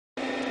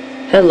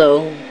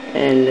Hello,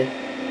 and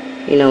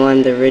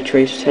I'm the Rich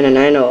Racer 10, and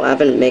I know I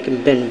haven't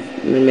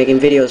been making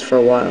videos for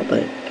a while,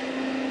 but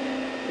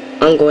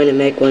I'm going to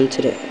make one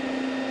today.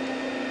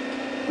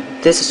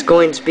 This is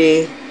going to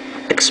be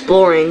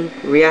exploring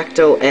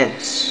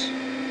ReactOS,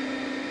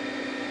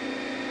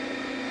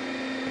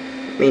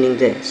 meaning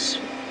this,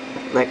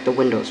 like the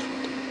Windows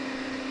folder.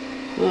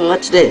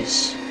 What's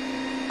this?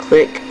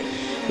 Click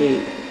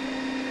here.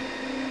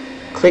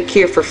 Click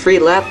here for free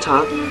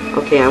laptop.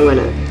 Okay, I'm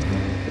gonna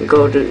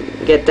go to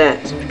get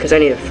that because I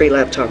need a free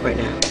laptop right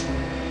now.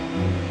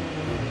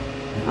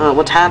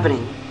 What's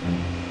happening?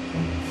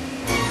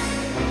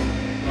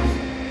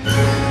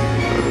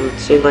 It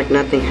seems like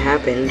nothing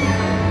happened.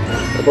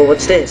 But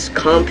what's this?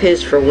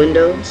 Compiz for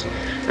Windows?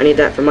 I need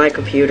that for my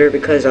computer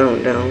because I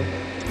don't know.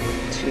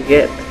 To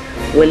get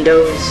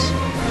Windows,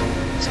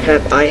 to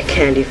have eye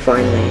candy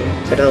finally.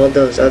 Instead of all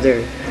those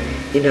other,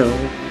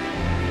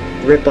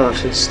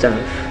 rip-offs and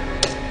stuff.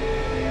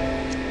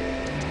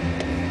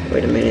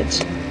 Wait a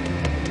minute.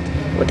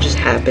 What just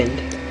happened?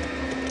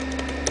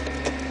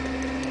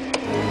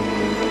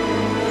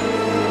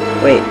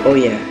 Wait, oh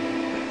yeah.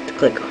 To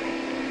click on it.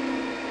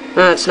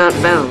 Ah, it's not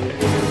found. I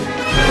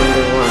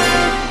wonder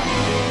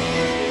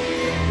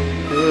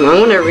why. I'm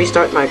gonna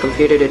restart my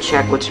computer to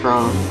check what's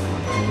wrong.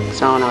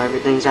 So I don't know,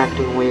 everything's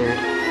acting weird.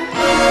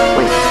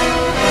 Wait.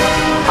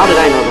 How did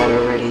I know that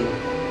already?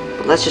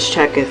 But let's just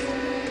check if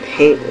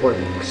Paint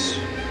works.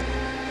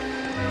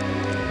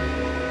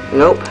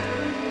 Nope.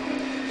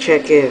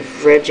 Check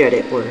if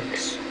Regedit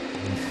works.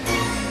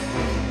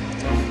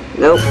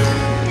 Nope.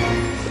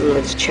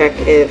 Let's check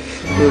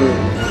if,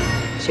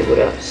 let's see what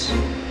else.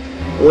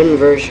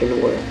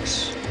 WinVersion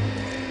works.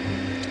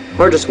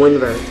 Or just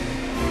WinVer.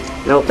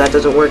 Nope, that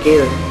doesn't work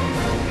either.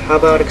 How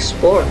about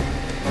Explorer?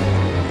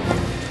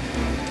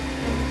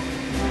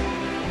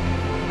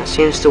 That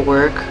seems to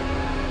work.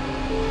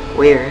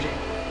 Weird.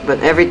 But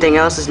everything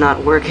else is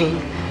not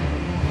working.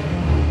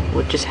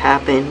 What just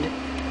happened?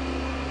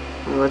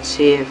 Let's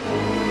see if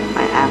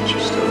my apps are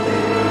still there.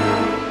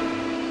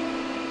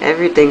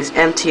 Everything's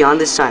empty on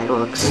this side.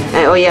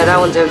 Oh yeah, that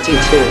one's empty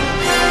too.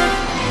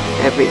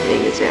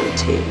 Everything is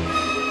empty.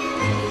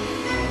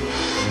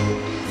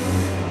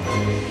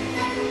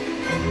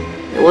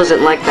 It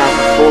wasn't like that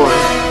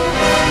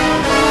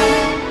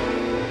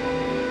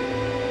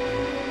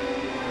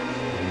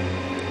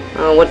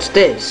before. What's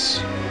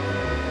this?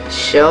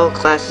 Shell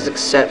classes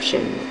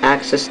exception.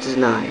 Access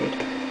denied.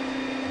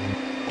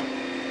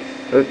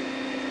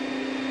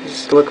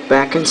 Just look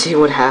back and see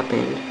what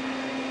happened.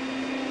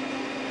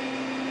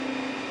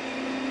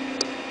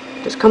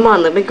 Just come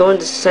on, let me go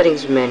into the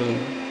settings menu.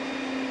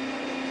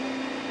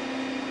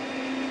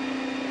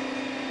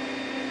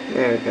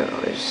 There it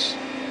goes.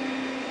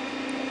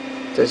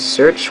 Does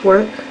search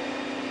work?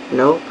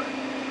 Nope.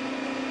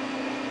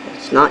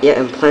 It's not yet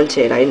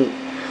implemented. I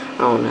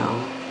don't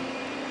know.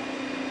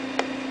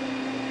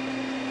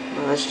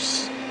 Well,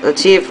 let's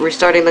see if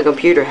restarting the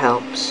computer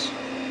helps.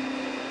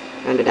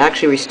 And it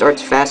actually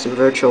restarts fast in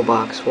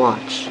VirtualBox.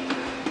 Watch.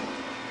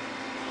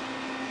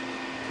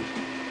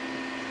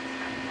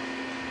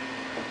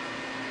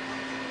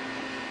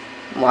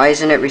 Why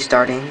isn't it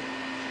restarting?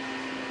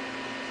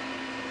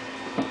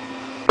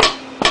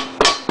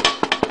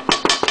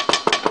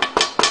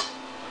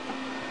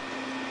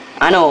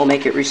 I know what will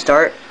make it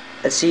restart.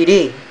 A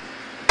CD.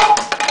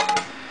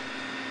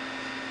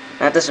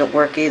 That doesn't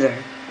work either.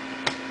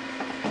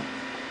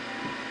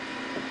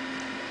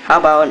 How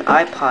about an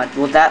iPod?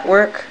 Will that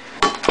work?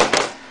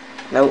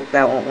 Nope,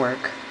 that won't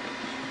work.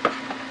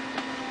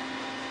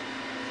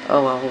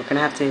 Oh well, we're gonna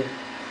have to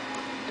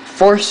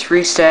force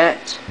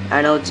reset.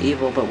 I know it's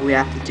evil, but we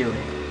have to do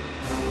it.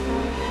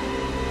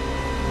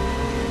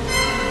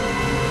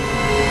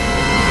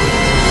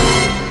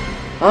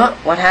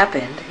 What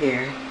happened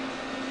here?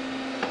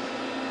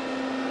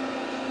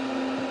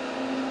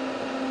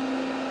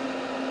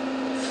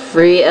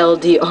 Free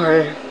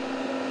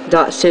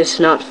LDR.sys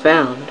not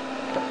found.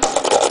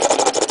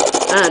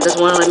 It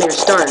doesn't want to let me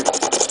restart.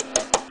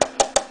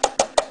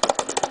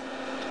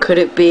 Could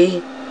it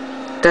be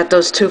that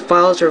those two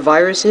files are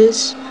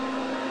viruses?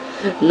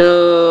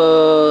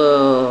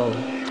 No.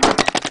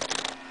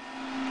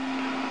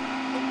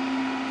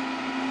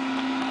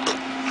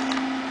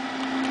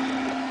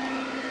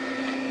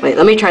 Wait,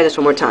 let me try this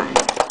one more time.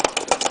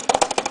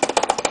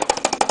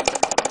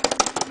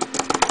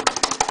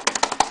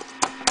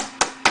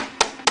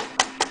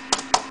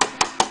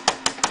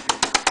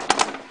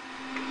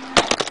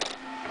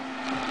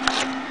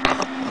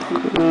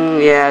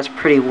 Yeah, it's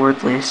pretty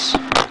worthless.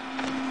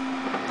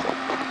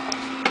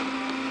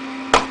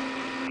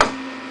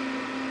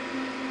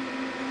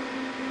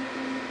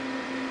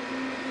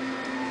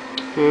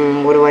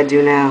 What do I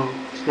do now?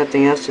 There's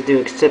nothing else to do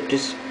except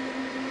just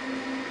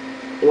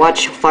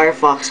watch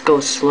Firefox go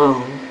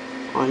slow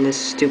on this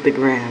stupid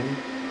RAM.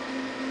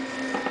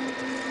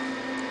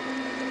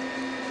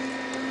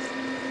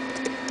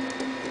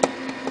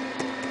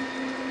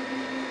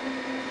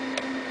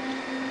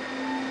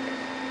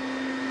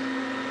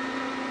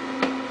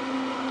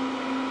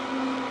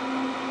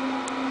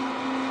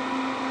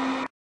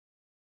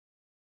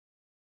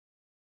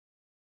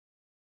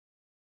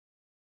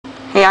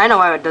 Hey, I know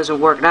how it doesn't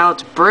work now.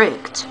 It's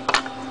bricked.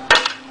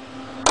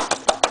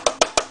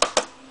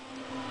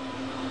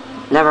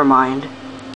 Never mind.